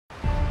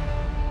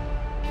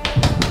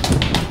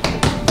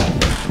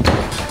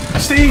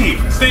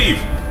Steve! Steve!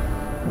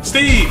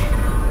 Steve!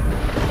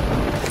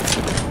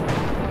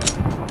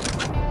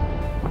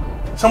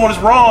 Someone is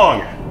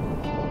wrong!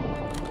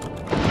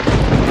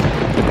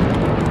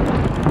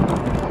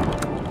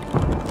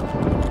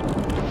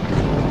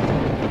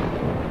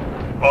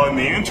 On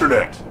the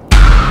internet.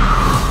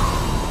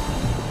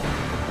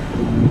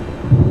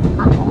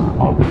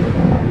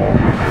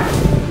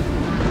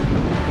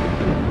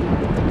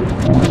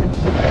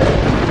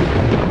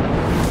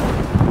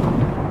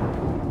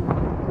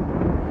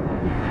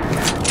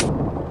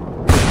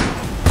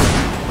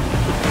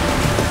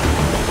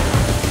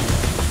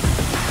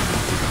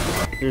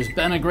 There's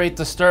been a great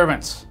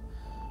disturbance.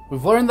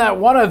 We've learned that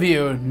one of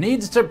you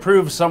needs to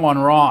prove someone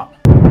wrong.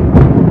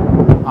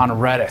 On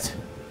Reddit.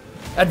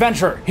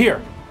 Adventurer,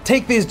 here,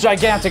 take these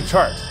gigantic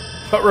charts.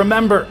 But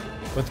remember,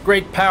 with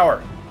great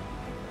power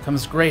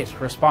comes great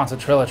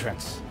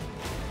responsibilities.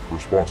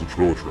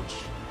 Responsibilities.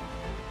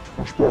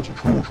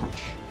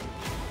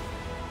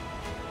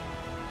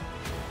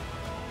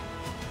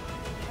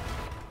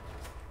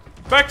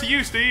 Back to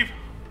you, Steve.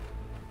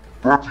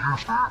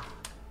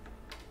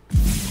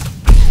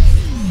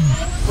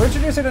 We're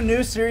introducing a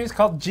new series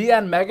called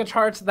GN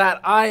Megacharts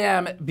that I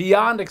am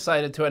beyond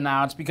excited to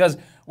announce because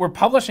we're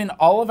publishing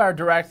all of our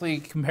directly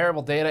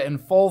comparable data in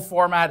full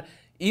format,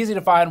 easy to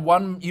find,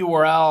 one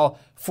URL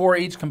for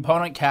each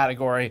component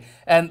category.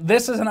 And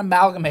this is an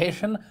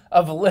amalgamation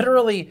of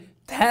literally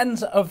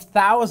tens of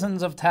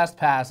thousands of test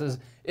passes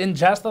in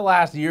just the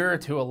last year or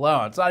two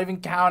alone. It's not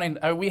even counting,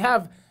 we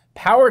have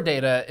power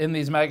data in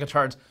these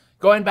megacharts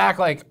going back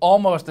like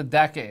almost a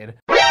decade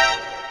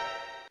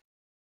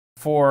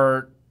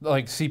for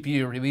like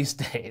CPU release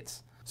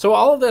dates. So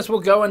all of this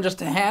will go in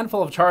just a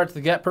handful of charts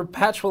that get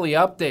perpetually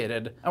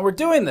updated. And we're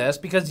doing this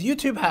because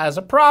YouTube has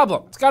a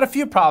problem. It's got a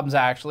few problems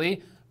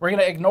actually. We're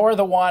gonna ignore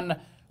the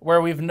one where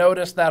we've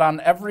noticed that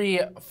on every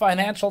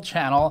financial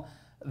channel,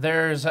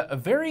 there's a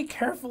very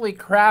carefully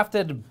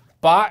crafted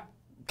bot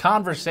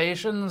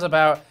conversations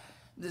about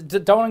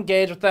don't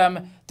engage with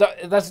them.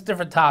 That's a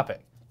different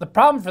topic. The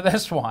problem for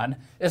this one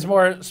is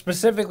more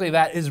specifically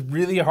that it's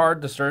really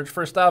hard to search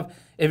for stuff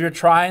if you're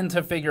trying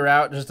to figure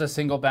out just a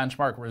single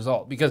benchmark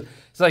result. Because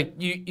it's like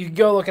you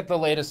go look at the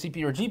latest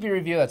CPU or GPU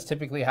review, that's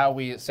typically how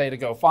we say to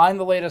go find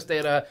the latest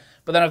data,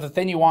 but then if the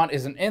thing you want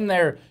isn't in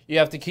there, you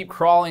have to keep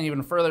crawling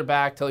even further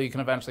back till you can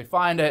eventually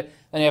find it,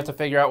 then you have to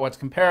figure out what's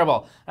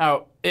comparable.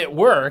 Now, it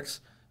works,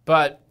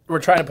 but we're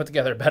trying to put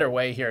together a better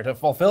way here to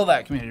fulfill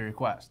that community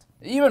request.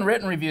 Even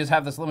written reviews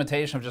have this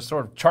limitation of just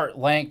sort of chart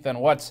length and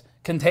what's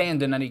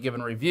contained in any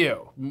given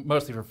review,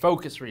 mostly for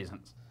focus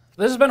reasons.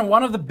 This has been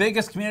one of the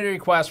biggest community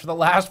requests for the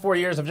last 4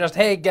 years of just,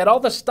 hey, get all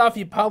the stuff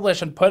you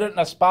publish and put it in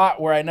a spot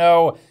where I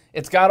know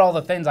it's got all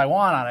the things I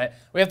want on it.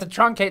 We have to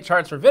truncate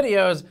charts for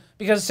videos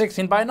because it's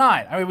 16 by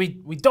 9. I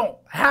mean, we don't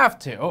have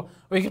to.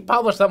 We could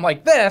publish them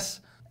like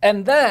this,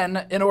 and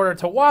then in order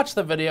to watch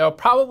the video,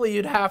 probably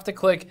you'd have to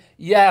click,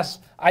 yes,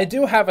 I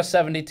do have a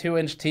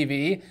 72-inch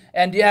TV,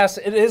 and yes,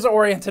 it is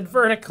oriented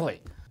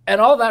vertically. And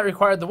all that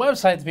required the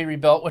website to be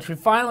rebuilt, which we've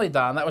finally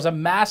done. That was a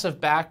massive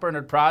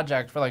backburnered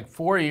project for like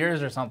 4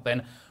 years or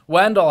something.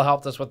 Wendell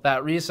helped us with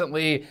that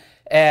recently,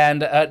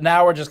 and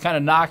now we're just kind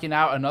of knocking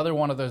out another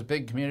one of those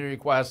big community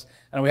requests,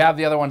 and we have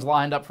the other ones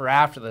lined up for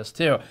after this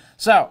too.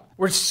 So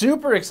we're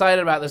super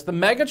excited about this. The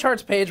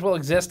Megacharts page will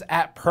exist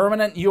at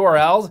permanent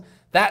URLs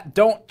that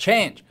don't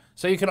change.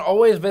 So you can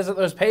always visit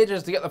those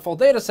pages to get the full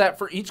data set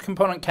for each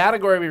component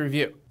category we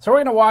review. So we're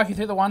gonna walk you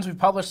through the ones we've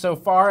published so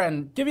far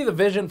and give you the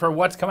vision for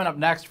what's coming up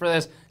next for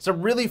this. It's a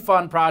really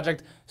fun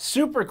project,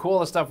 super cool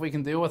the stuff we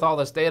can do with all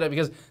this data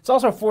because it's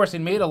also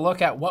forcing me to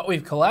look at what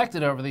we've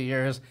collected over the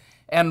years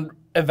and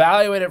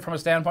evaluate it from a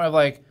standpoint of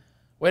like,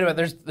 wait a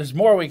minute, there's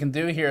more we can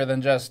do here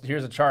than just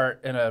here's a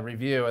chart in a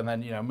review and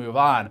then move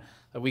on.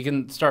 We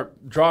can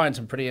start drawing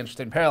some pretty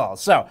interesting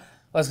parallels. So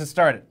let's get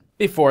started.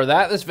 Before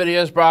that, this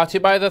video is brought to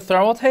you by the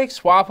Thermaltake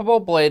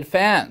swappable blade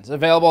fans,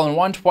 available in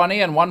 120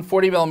 and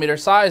 140mm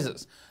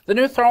sizes. The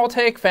new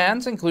Thermaltake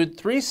fans include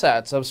 3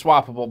 sets of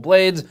swappable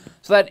blades,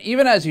 so that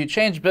even as you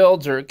change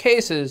builds or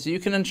cases, you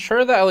can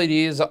ensure the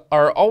LEDs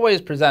are always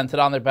presented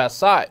on their best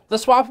side. The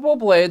swappable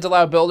blades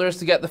allow builders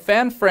to get the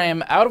fan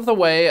frame out of the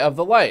way of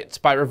the lights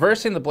by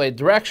reversing the blade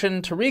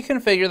direction to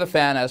reconfigure the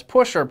fan as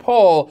push or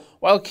pull,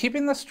 while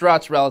keeping the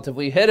struts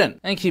relatively hidden,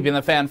 and keeping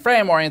the fan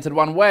frame oriented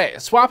one way.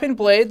 Swapping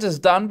blades is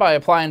done by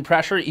applying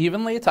pressure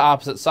evenly to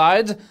opposite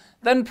sides,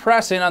 then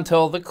pressing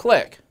until the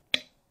click.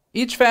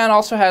 Each fan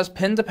also has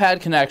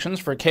pin-to-pad connections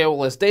for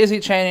cableless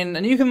daisy chaining,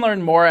 and you can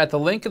learn more at the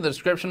link in the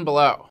description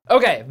below.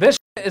 Okay, this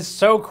is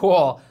so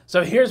cool.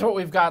 So here's what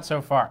we've got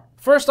so far.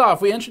 First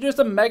off, we introduced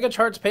a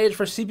Megacharts page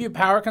for CPU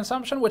power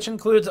consumption, which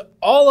includes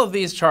all of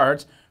these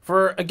charts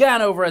for,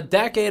 again, over a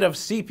decade of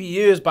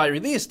CPUs by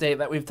release date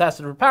that we've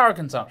tested for power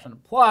consumption,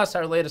 plus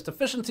our latest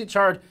efficiency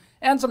chart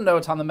and some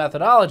notes on the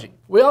methodology.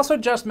 We also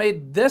just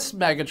made this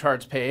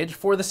Megacharts page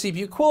for the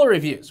CPU cooler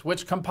reviews,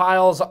 which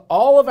compiles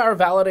all of our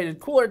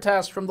validated cooler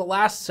tests from the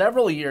last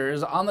several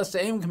years on the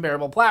same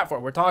comparable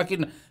platform. We're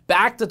talking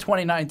back to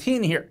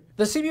 2019 here.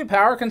 The CPU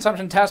power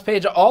consumption test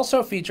page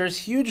also features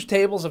huge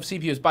tables of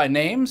CPUs by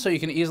name, so you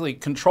can easily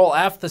Control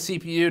F the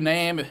CPU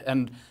name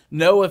and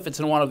know if it's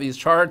in one of these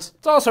charts.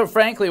 It's also,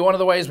 frankly, one of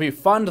the ways we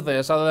fund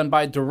this, other than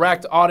by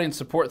direct audience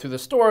support through the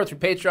store, through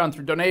Patreon,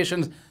 through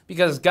donations,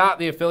 because it's got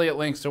the affiliate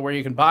links to where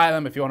you can buy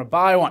them if you want to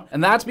buy one.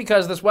 And that's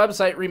because this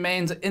website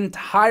remains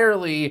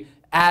entirely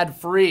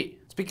ad-free.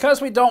 It's because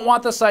we don't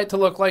want the site to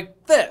look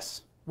like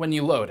this when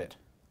you load it.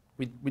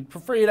 We'd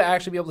prefer you to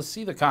actually be able to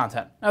see the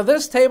content. Now,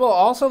 this table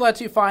also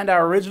lets you find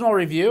our original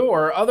review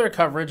or other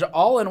coverage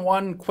all in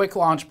one quick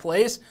launch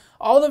place.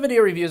 All the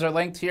video reviews are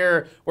linked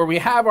here. Where we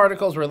have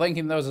articles, we're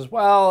linking those as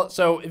well.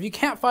 So if you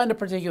can't find a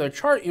particular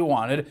chart you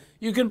wanted,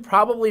 you can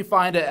probably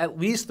find it at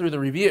least through the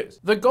reviews.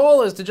 The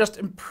goal is to just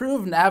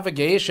improve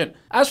navigation.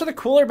 As for the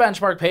cooler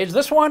benchmark page,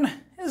 this one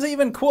is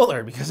even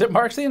cooler because it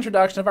marks the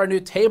introduction of our new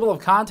table of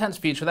contents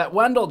feature that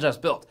Wendell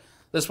just built.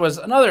 This was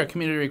another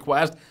community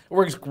request. It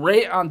works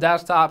great on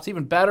desktops,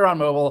 even better on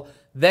mobile.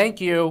 Thank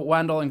you,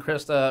 Wendell and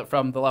Krista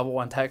from the Level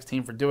 1 Text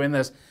team for doing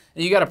this.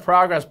 And you got a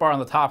progress bar on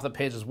the top of the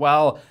page as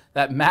well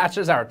that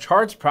matches our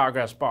charts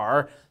progress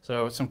bar.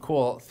 So some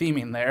cool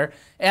theming there.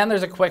 And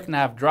there's a quick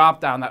nav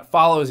dropdown that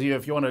follows you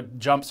if you want to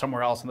jump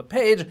somewhere else on the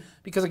page,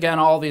 because again,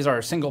 all these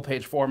are single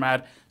page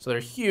format. So they're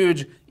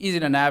huge, easy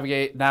to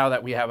navigate now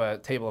that we have a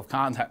table of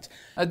contents.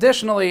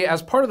 Additionally,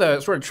 as part of the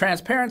sort of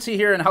transparency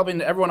here and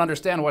helping everyone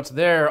understand what's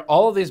there,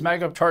 all of these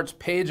mega charts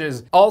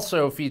pages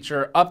also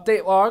feature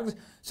update logs,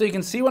 so you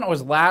can see when it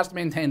was last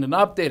maintained and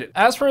updated.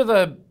 As for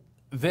the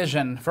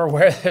vision for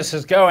where this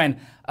is going,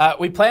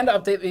 we plan to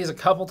update these a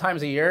couple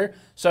times a year,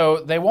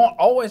 so they won't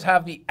always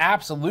have the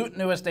absolute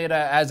newest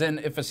data, as in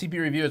if a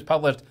CPU review is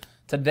published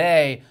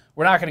today,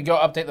 we're not going to go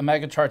update the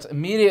mega charts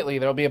immediately.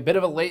 There'll be a bit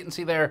of a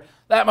latency there.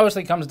 That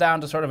mostly comes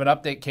down to sort of an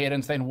update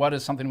cadence, saying what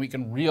is something we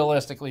can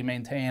realistically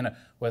maintain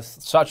with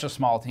such a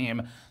small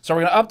team. So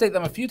we're going to update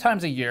them a few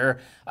times a year.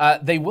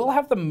 They will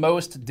have the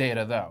most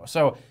data though.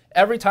 So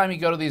every time you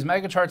go to these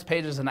mega charts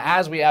pages, and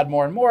as we add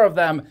more and more of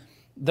them,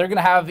 they're going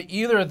to have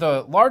either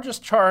the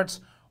largest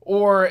charts,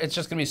 or it's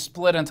just going to be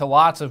split into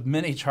lots of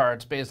mini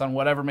charts based on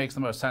whatever makes the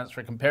most sense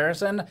for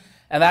comparison.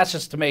 And that's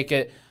just to make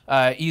it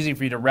easy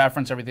for you to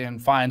reference everything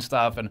and find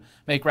stuff and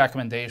make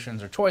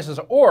recommendations or choices.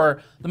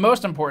 Or the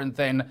most important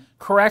thing,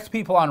 correct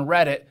people on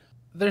Reddit.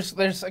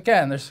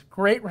 There's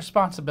great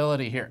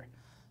responsibility here.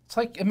 It's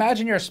like,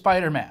 imagine you're a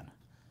Spider-Man,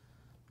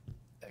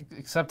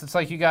 except it's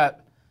like you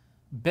got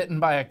bitten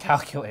by a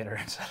calculator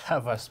instead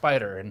of a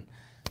spider, and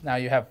now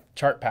you have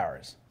chart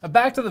powers.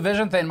 Back to the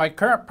vision thing, my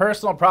current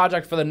personal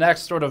project for the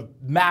next sort of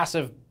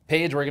massive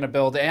page we're going to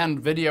build and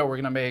video we're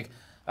going to make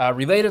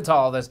related to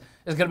all this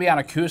is going to be on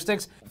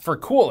acoustics. For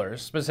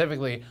coolers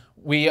specifically,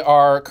 we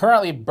are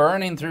currently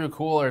burning through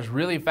coolers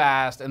really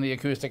fast in the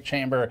acoustic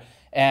chamber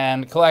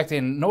and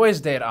collecting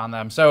noise data on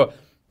them. So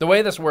the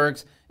way this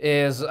works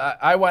is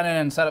I went in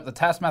and set up the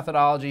test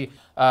methodology,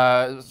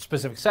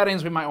 specific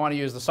settings we might want to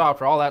use, the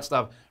software, all that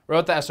stuff,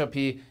 wrote the SOP,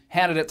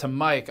 handed it to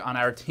Mike on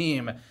our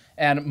team.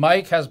 And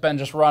Mike has been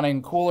just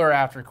running cooler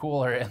after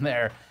cooler in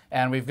there.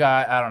 And we've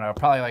got, I don't know,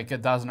 probably like a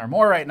dozen or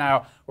more right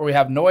now where we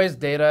have noise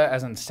data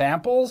as in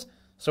samples.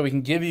 So we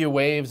can give you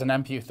waves and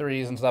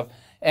MP3s and stuff.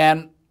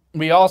 And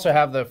we also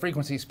have the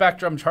frequency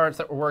spectrum charts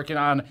that we're working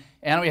on.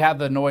 And we have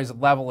the noise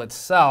level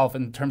itself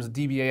in terms of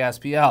dBA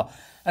SPL.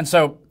 And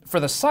so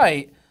for the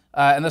site,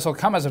 and this will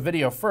come as a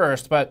video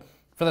first, but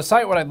for the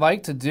site, what I'd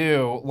like to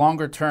do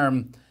longer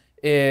term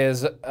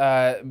is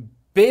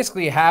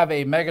basically have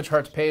a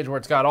megacharts page where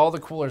it's got all the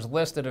coolers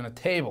listed in a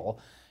table,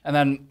 and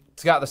then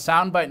it's got the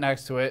soundbite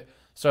next to it.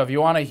 So if you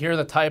want to hear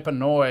the type of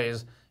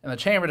noise in the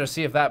chamber to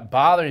see if that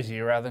bothers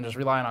you rather than just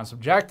relying on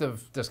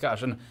subjective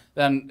discussion,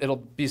 then it'll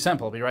be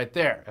simple, it'll be right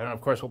there. And of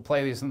course, we'll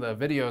play these in the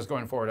videos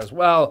going forward as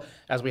well,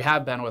 as we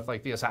have been with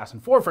like the Assassin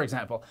 4, for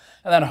example.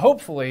 And then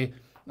hopefully,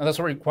 and this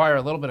will require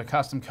a little bit of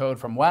custom code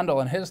from Wendell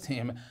and his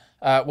team,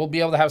 we'll be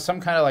able to have some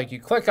kind of like, you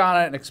click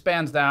on it, it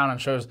expands down and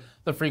shows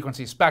the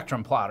frequency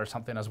spectrum plot or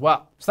something as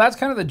well. So that's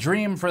kind of the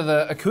dream for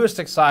the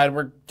acoustic side.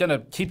 We're gonna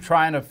keep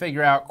trying to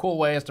figure out cool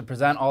ways to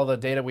present all the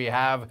data we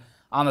have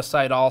on the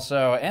site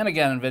also, and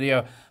again in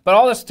video. But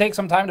all this takes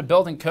some time to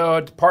build in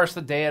code, to parse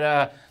the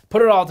data,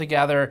 put it all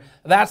together.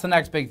 That's the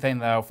next big thing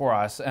though for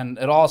us. And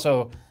it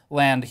also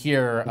land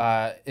here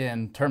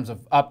in terms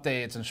of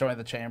updates and showing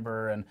the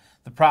chamber and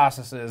the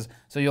processes.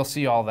 So you'll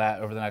see all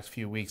that over the next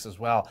few weeks as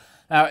well.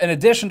 Now, in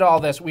addition to all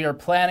this, we are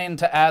planning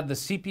to add the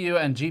CPU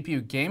and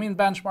GPU gaming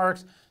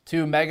benchmarks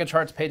to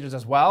megacharts pages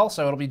as well.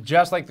 So it'll be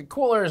just like the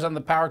coolers and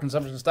the power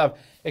consumption stuff,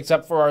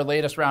 except for our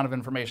latest round of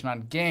information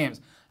on games.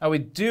 Now, we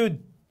do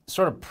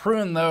sort of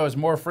prune those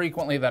more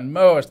frequently than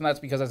most, and that's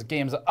because as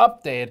games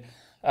update,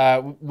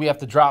 we have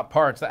to drop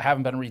parts that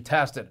haven't been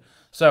retested.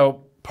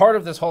 So part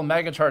of this whole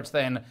megacharts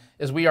thing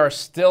is we are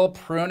still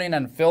pruning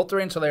and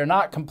filtering, so they're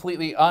not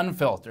completely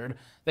unfiltered.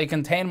 They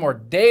contain more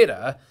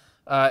data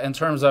in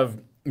terms of,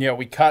 you know,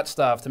 we cut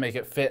stuff to make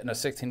it fit in a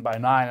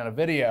 16:9 in a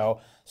video,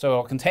 so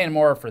it'll contain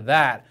more for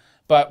that.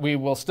 But we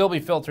will still be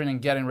filtering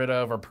and getting rid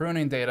of or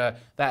pruning data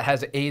that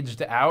has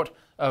aged out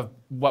of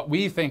what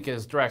we think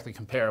is directly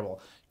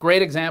comparable.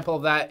 Great example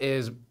of that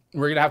is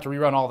we're going to have to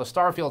rerun all the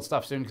Starfield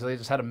stuff soon because they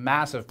just had a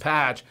massive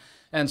patch.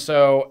 And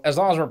so as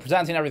long as we're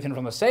presenting everything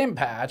from the same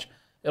patch,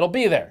 it'll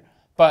be there.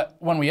 But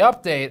when we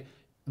update,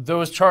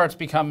 those charts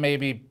become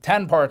maybe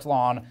 10 parts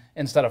long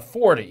instead of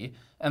 40.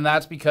 And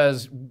that's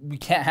because we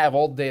can't have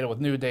old data with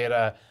new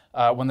data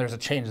when there's a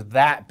change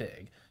that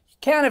big. You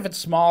can if it's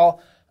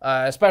small,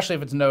 especially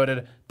if it's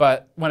noted,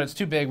 but when it's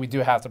too big, we do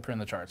have to prune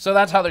the charts. So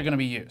that's how they're going to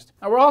be used.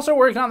 Now, we're also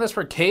working on this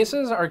for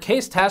cases. Our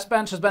case test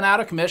bench has been out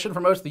of commission for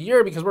most of the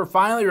year because we're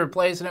finally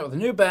replacing it with a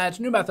new bench,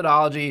 new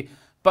methodology,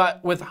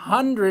 but with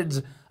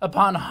hundreds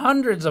upon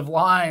hundreds of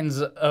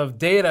lines of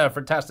data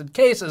for tested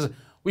cases.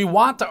 We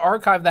want to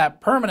archive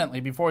that permanently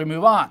before we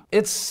move on.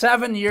 It's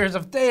 7 years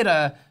of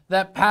data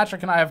that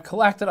Patrick and I have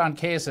collected on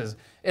cases.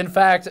 In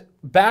fact,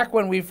 back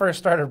when we first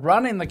started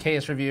running the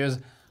case reviews,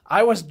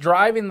 I was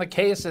driving the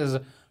cases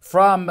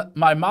from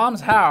my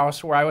mom's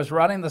house where I was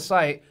running the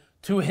site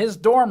to his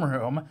dorm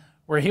room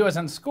where he was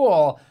in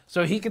school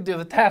so he could do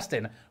the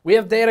testing. We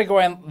have data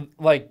going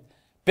like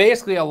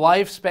basically a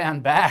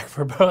lifespan back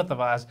for both of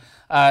us.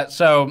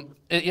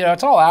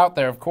 It's all out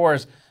there, of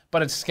course,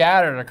 but it's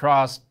scattered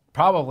across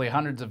probably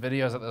hundreds of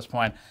videos at this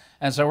point.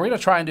 And so we're going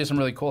to try and do some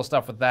really cool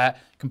stuff with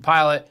that,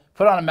 compile it,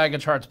 put it on a mega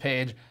charts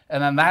page,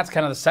 and then that's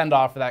kind of the send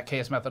off for that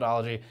case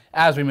methodology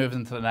as we move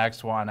into the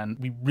next one. And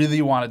we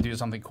really want to do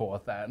something cool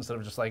with that instead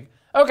of just like,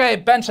 okay,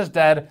 bench is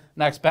dead,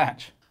 next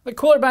bench. The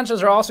cooler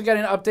benches are also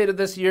getting updated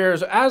this year.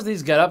 So as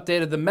these get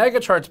updated, the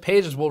mega charts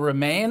pages will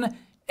remain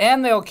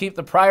and they'll keep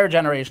the prior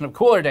generation of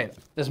cooler data.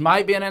 This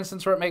might be an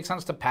instance where it makes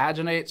sense to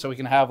paginate so we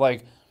can have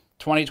like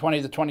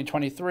 2020 to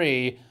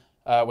 2023,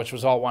 which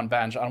was all one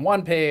bench on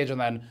one page, and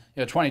then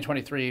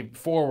 2023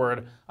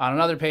 forward on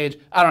another page.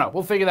 I don't know.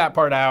 We'll figure that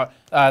part out.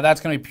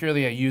 That's going to be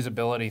purely a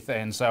usability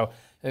thing. So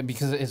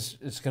because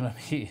it's going to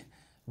be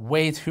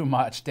way too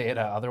much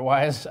data.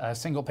 Otherwise, a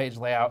single page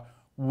layout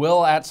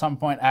will at some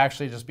point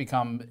actually just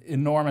become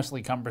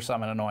enormously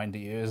cumbersome and annoying to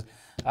use.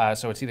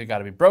 So it's either got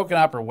to be broken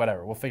up or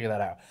whatever. We'll figure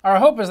that out. Our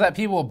hope is that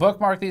people will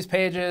bookmark these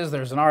pages.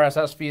 There's an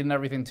RSS feed and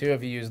everything too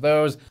if you use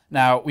those.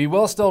 Now, we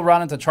will still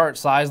run into chart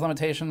size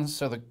limitations.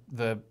 So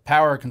the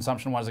power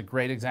consumption one is a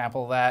great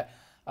example of that.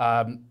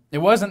 It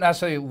wasn't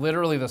necessarily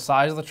literally the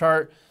size of the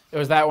chart. It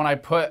was that when I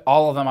put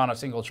all of them on a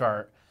single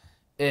chart,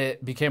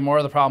 it became more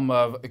of the problem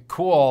of,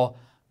 cool,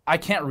 I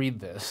can't read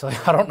this.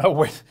 Like, I don't know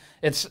where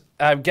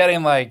I'm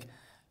getting like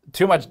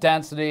too much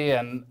density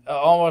and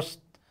almost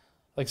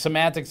like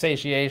semantic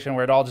satiation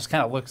where it all just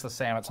kind of looks the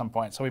same at some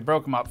point. So we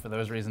broke them up for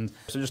those reasons.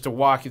 So just to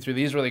walk you through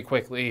these really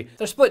quickly,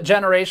 they're split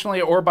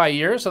generationally or by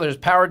year. So there's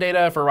power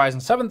data for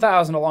Ryzen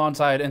 7000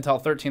 alongside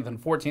Intel 13th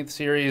and 14th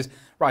series,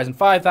 Ryzen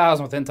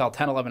 5000 with Intel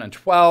 10, 11, and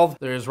 12.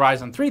 There's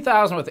Ryzen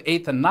 3000 with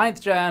 8th and 9th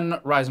gen,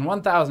 Ryzen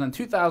 1000 and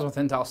 2000 with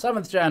Intel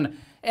 7th gen,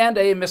 and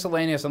a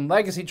miscellaneous and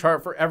legacy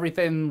chart for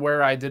everything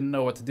where I didn't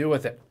know what to do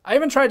with it. I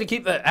even tried to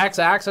keep the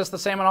x-axis the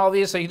same on all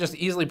these so you just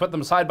easily put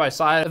them side by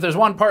side. If there's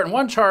one part in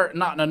one chart,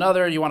 not in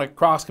another, you want to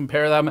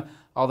cross-compare them,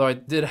 although I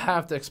did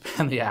have to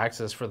expand the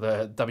axis for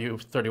the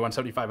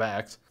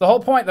W3175X. The whole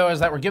point, though,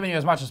 is that we're giving you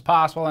as much as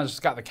possible, and it's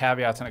just got the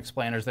caveats and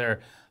explainers there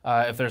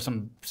if there's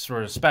some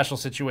sort of special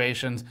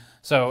situations.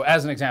 So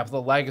as an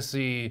example, the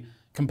legacy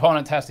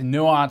component testing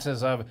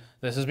nuances of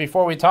this is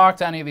before we talk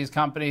to any of these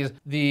companies,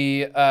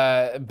 the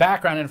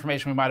background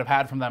information we might have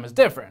had from them is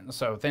different.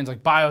 So things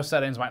like BIOS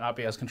settings might not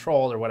be as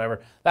controlled or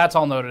whatever. That's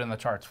all noted in the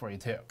charts for you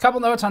too. A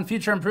couple notes on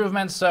future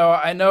improvements. So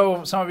I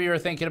know some of you are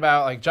thinking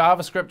about like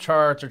JavaScript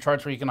charts or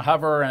charts where you can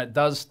hover and it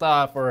does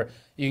stuff, or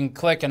you can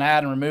click and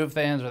add and remove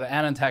things, or the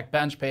AnandTech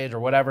bench page or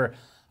whatever.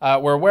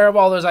 We're aware of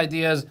all those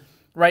ideas.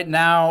 Right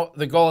now,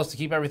 the goal is to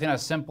keep everything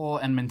as simple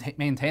and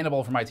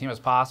maintainable for my team as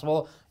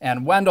possible.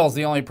 And Wendell's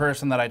the only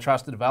person that I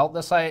trust to develop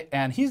the site,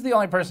 and he's the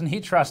only person he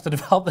trusts to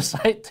develop the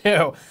site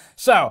too.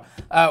 So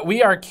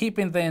we are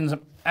keeping things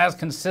as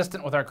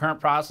consistent with our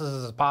current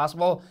processes as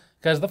possible,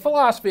 because the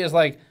philosophy is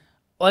like,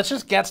 let's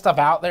just get stuff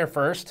out there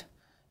first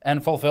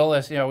and fulfill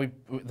this.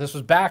 This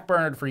was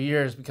backburnered for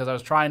years because I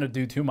was trying to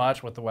do too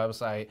much with the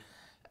website.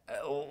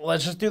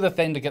 Let's just do the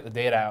thing to get the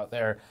data out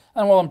there,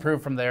 and we'll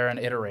improve from there and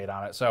iterate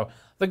on it. So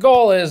the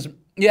goal is,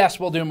 yes,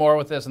 we'll do more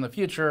with this in the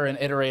future and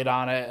iterate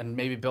on it and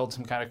maybe build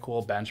some kind of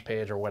cool bench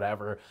page or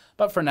whatever.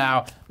 But for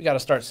now, we got to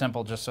start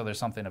simple just so there's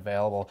something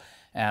available.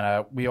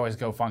 And we always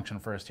go function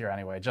first here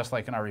anyway, just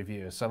like in our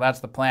reviews. So that's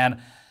the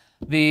plan.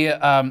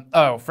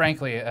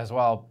 Frankly, as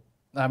well,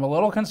 I'm a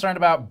little concerned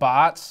about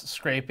bots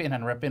scraping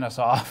and ripping us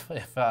off,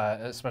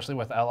 especially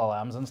with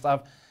LLMs and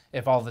stuff,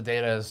 if all the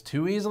data is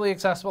too easily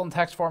accessible in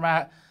text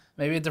format.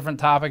 Maybe a different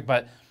topic,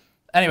 but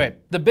anyway,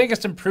 the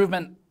biggest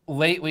improvement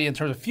lately in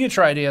terms of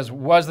future ideas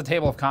was the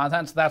table of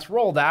contents. That's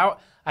rolled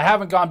out. I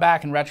haven't gone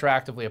back and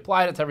retroactively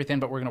applied it to everything,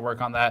 but we're going to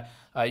work on that.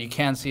 You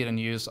can see it in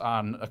use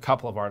on a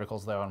couple of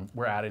articles, though, and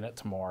we're adding it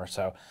to more.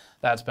 So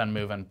that's been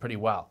moving pretty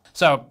well.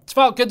 So it's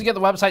felt good to get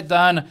the website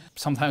done.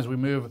 Sometimes we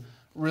move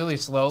really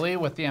slowly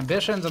with the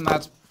ambitions, and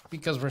that's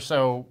because we're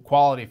so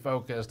quality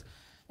focused.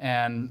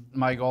 And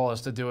my goal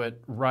is to do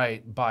it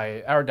right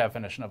by our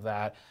definition of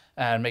that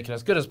and make it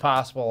as good as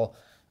possible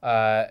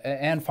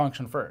and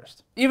function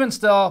first. Even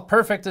still,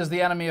 perfect is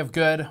the enemy of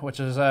good, which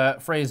is a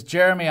phrase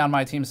Jeremy on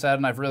my team said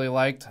and I've really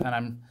liked, and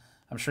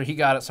I'm sure he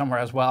got it somewhere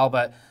as well.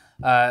 But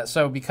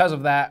so because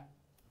of that,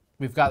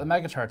 we've got the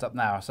mega charts up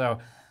now. So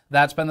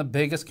that's been the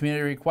biggest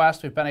community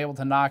request we've been able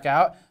to knock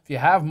out. If you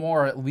have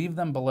more, leave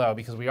them below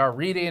because we are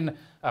reading,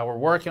 we're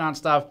working on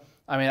stuff.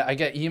 I mean, I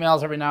get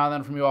emails every now and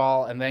then from you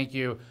all, and thank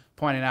you,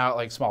 pointing out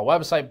like small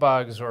website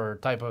bugs or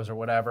typos or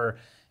whatever.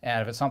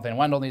 And if it's something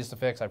Wendell needs to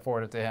fix, I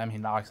forward it to him. He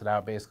knocks it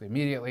out basically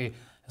immediately. If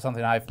it's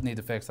something I need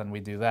to fix, then we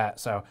do that.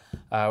 So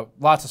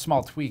lots of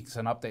small tweaks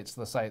and updates to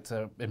the site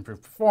to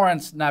improve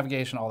performance,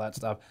 navigation, all that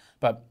stuff.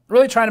 But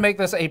really trying to make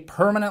this a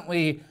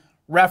permanently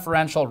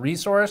referential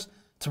resource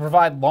to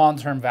provide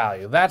long-term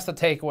value. That's the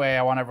takeaway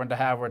I want everyone to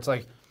have, where it's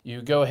like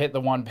you go hit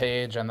the one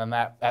page and then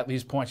that at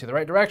least points you the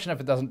right direction if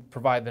it doesn't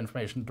provide the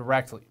information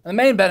directly. And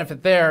the main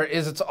benefit there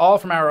is it's all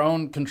from our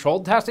own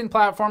controlled testing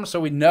platform,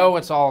 so we know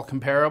it's all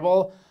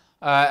comparable,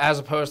 as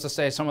opposed to,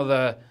 say, some of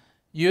the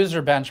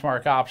user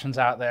benchmark options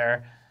out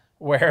there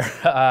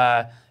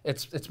where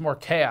it's more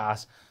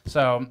chaos.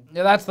 So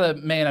yeah, that's the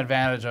main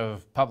advantage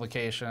of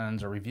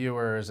publications or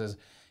reviewers is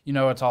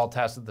it's all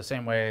tested the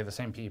same way, the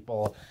same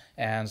people,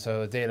 and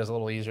so the data is a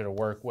little easier to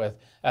work with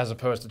as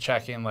opposed to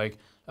checking like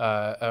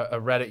a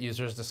Reddit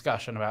user's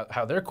discussion about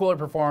how their cooler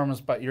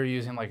performs, but you're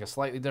using like a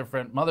slightly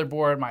different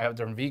motherboard, might have a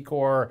different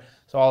vCore,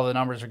 so all the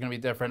numbers are going to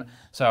be different.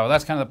 So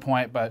that's kind of the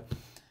point. But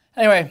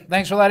anyway,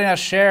 thanks for letting us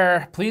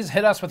share. Please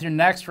hit us with your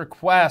next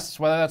requests,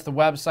 whether that's the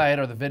website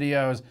or the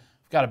videos.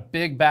 We've got a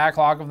big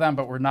backlog of them,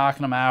 but we're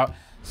knocking them out.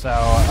 So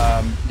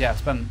yeah,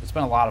 it's been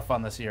a lot of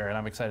fun this year, and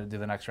I'm excited to do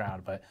the next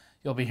round. But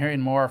you'll be hearing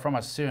more from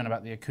us soon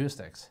about the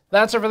acoustics.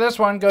 That's it for this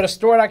one. Go to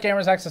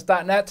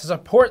store.gamersnexus.net to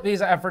support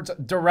these efforts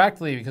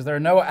directly because there are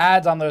no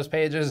ads on those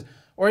pages,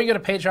 or you can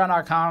go to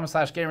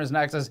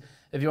patreon.com/gamersnexus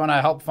if you want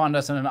to help fund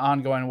us in an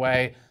ongoing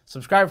way.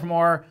 Subscribe for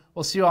more.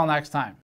 We'll see you all next time.